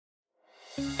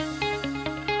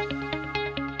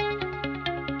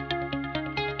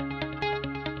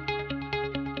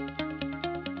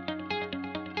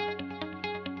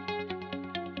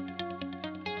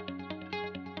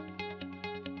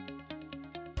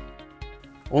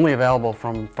Only available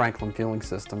from Franklin Fueling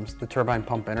Systems, the Turbine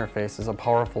Pump Interface is a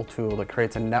powerful tool that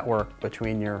creates a network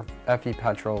between your FE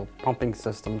Petro pumping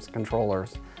systems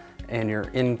controllers and your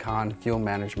INCON fuel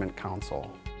management console.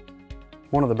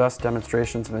 One of the best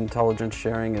demonstrations of intelligence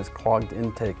sharing is clogged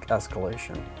intake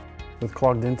escalation. With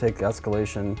clogged intake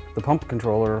escalation, the pump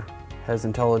controller has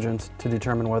intelligence to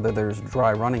determine whether there's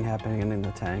dry running happening in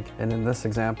the tank. And in this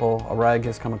example, a rag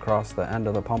has come across the end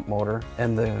of the pump motor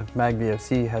and the MAG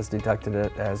VFC has detected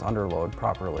it as underload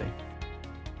properly.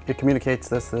 It communicates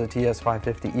this to the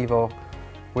TS550 EVO,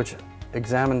 which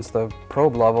examines the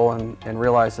probe level and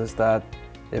realizes that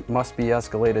it must be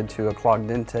escalated to a clogged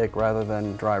intake rather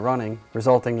than dry running,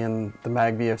 resulting in the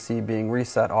MAG VFC being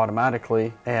reset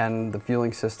automatically and the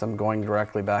fueling system going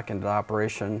directly back into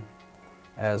operation.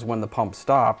 As when the pump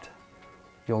stopped,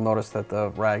 you'll notice that the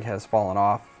rag has fallen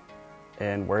off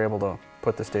and we're able to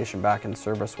put the station back in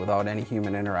service without any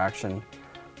human interaction.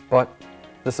 But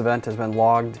this event has been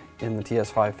logged in the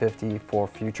TS550 for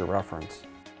future reference.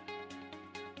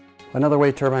 Another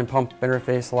way Turbine Pump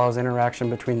Interface allows interaction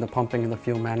between the pumping and the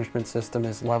fuel management system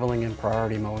is leveling and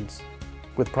priority modes.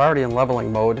 With priority and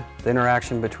leveling mode, the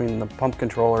interaction between the pump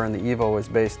controller and the EVO is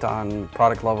based on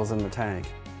product levels in the tank.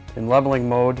 In leveling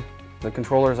mode, the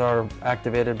controllers are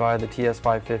activated by the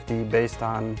TS550 based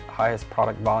on highest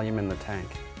product volume in the tank.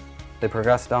 They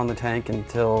progress down the tank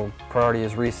until priority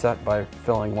is reset by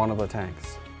filling one of the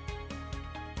tanks.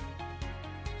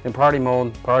 In priority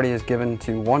mode, priority is given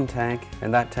to one tank,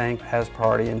 and that tank has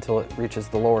priority until it reaches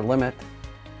the lower limit.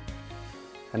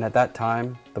 And at that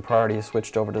time, the priority is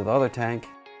switched over to the other tank,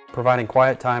 providing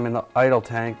quiet time in the idle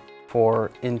tank for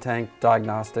in-tank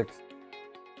diagnostics.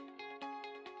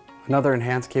 Another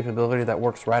enhanced capability that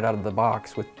works right out of the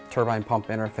box with Turbine Pump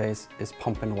Interface is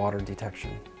pump and water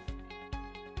detection.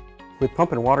 With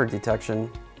pump and water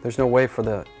detection, there's no way for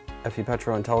the FE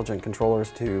Petro intelligent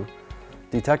controllers to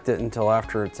detect it until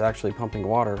after it's actually pumping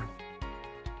water.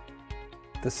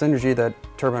 The synergy that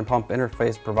Turbine Pump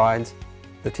Interface provides,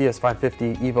 the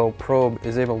TS550 EVO probe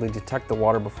is able to detect the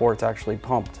water before it's actually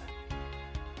pumped.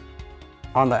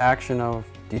 On the action of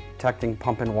detecting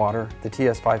pump and water, the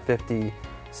TS550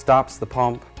 stops the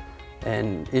pump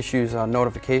and issues a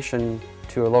notification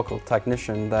to a local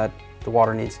technician that the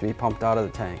water needs to be pumped out of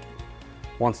the tank.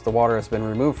 Once the water has been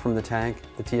removed from the tank,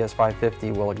 the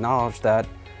TS550 will acknowledge that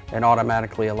and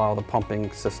automatically allow the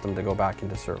pumping system to go back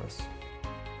into service.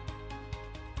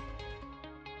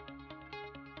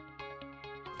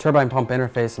 Turbine Pump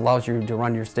Interface allows you to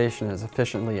run your station as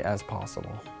efficiently as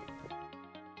possible.